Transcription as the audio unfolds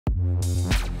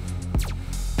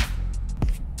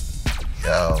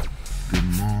Yo, good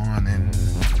morning.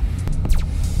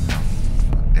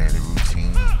 Daily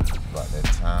routine. About that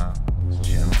time. It's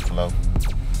gym flow.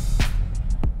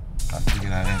 I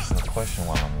figured I'd answer the question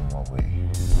while I'm on my way.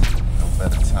 No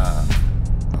better time.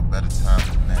 No better time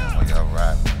than now when y'all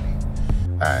ride with me.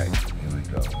 Alright, here we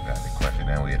go. Got the question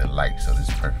and we had a light, so this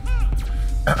is perfect.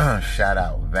 Shout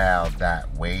out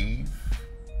Val.wave.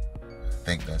 I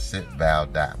think that's it.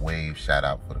 Val.wave. Shout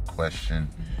out for the question.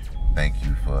 Thank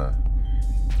you for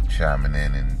chiming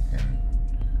in and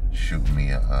shooting me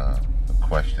a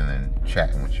question and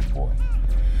chatting with your boy.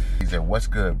 He said, what's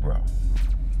good, bro?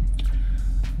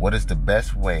 What is the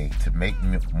best way to make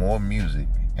more music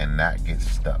and not get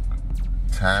stuck?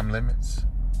 Time limits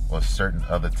or certain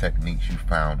other techniques you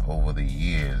found over the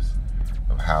years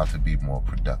of how to be more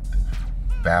productive?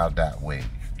 Val.wave.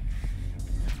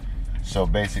 So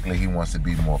basically he wants to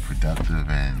be more productive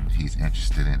and he's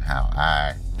interested in how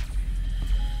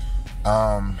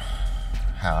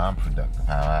I'm productive,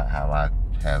 how I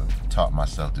have taught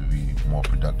myself to be more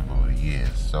productive over the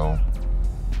years. So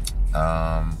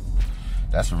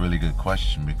that's a really good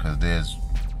question because there's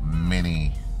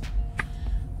many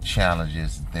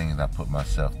challenges and things I put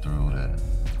myself through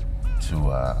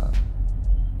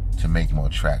to make more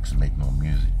tracks and make more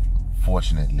music.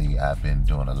 Fortunately, I've been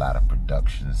doing a lot of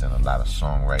productions and a lot of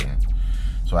songwriting,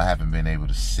 so I haven't been able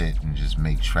to sit and just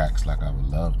make tracks like I would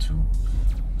love to.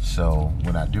 So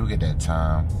when I do get that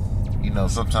time,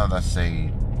 sometimes I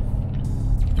say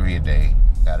 3 a day,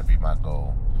 gotta be my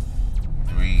goal.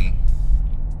 3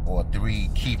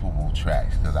 keepable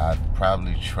tracks, because I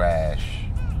probably trash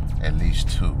at least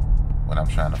 2 when I'm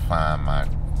trying to find my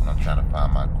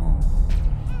groove.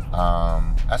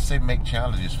 I say make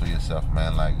challenges for yourself,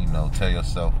 man. Like, tell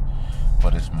yourself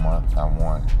for this month I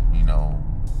want to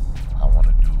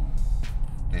do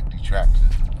 50 tracks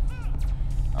this month.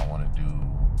 I want to do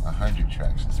 100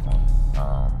 tracks this month.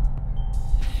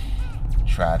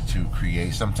 Try to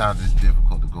create. Sometimes it's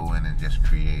difficult to go in and just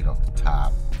create off the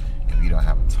top if you don't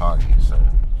have a target. So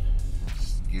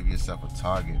give yourself a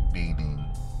target, meaning,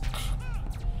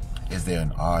 is there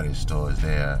an artist or is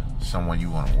there someone you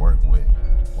want to work with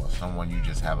or someone you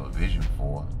just have a vision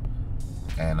for,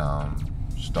 and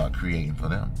start creating for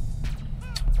them?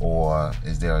 Or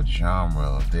is there a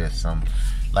genre? Or there's some,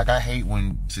 like, I hate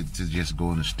when to just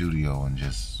go in the studio and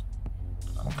just,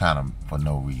 I'm kind of for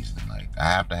no reason. Like,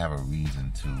 I have to have a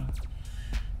reason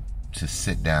to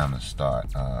sit down and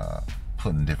start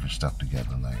putting different stuff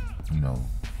together. Like,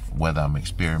 whether I'm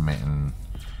experimenting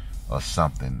or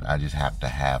something, I just have to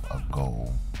have a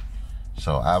goal.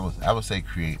 So I would say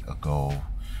create a goal.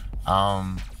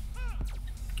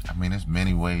 There's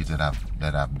many ways that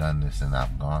I've done this and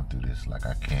I've gone through this. Like,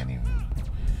 I can't even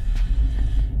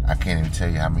tell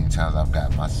you how many times I've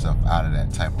got myself out of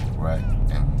that type of rut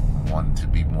and wanting to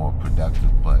be more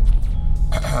productive. But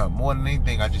more than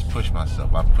anything, I just push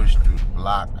myself. I push through the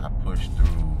block. I push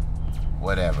through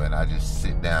whatever, and I just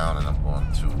sit down and I'm going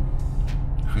to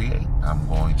create. I'm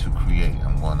going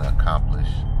to accomplish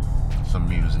some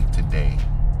music today,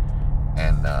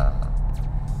 and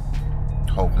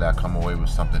hopefully I come away with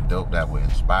something dope that will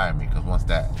inspire me. Because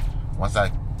once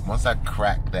I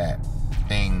crack that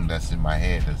thing that's in my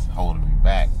head that's holding me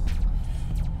back,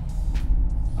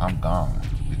 I'm gone.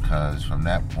 Because from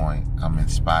that point, I'm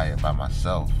inspired by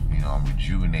myself. I'm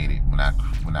rejuvenated when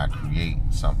I create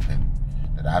something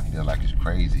that I feel like is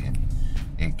crazy, and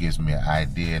it gives me an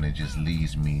idea and it just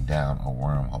leads me down a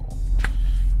wormhole.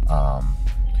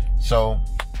 So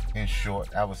in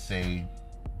short, I would say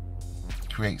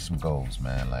create some goals,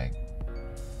 man. Like,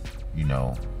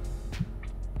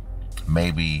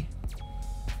 maybe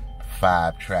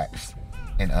 5 tracks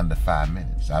in under 5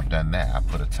 minutes. I've done that. I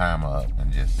put a timer up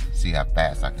and just see how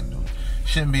fast I can do it.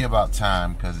 Shouldn't be about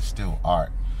time because it's still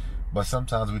art. But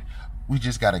sometimes we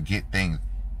just got to get things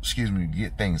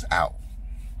out.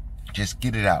 Just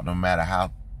get it out, no matter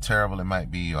how terrible it might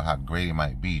be or how great it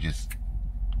might be. Just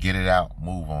get it out,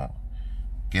 move on.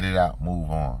 Get it out,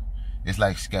 move on. It's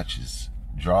like sketches.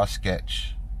 Draw a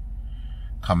sketch,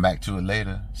 come back to it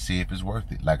later, see if it's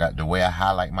worth it. Like, the way I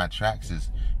highlight my tracks is,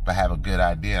 if I have a good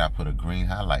idea, I put a green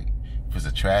highlight. If it's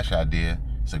a trash idea,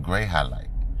 it's a gray highlight.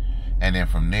 And then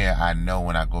from there, I know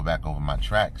when I go back over my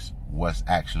tracks, what's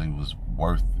actually was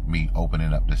worth me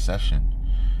opening up the session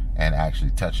and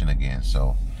actually touching again.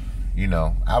 So,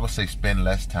 I would say spend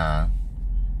less time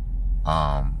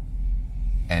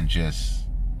and just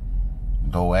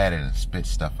go at it and spit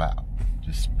stuff out.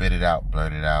 Just spit it out,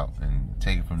 blurt it out, and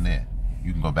take it from there.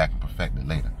 You can go back and perfect it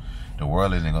later. The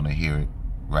world isn't going to hear it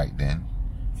right then.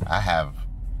 I have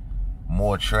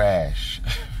more trash,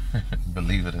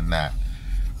 believe it or not,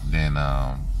 than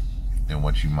than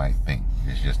what you might think.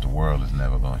 It's just the world is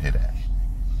never gonna hit that.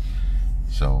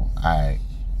 So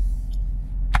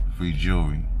free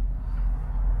jewelry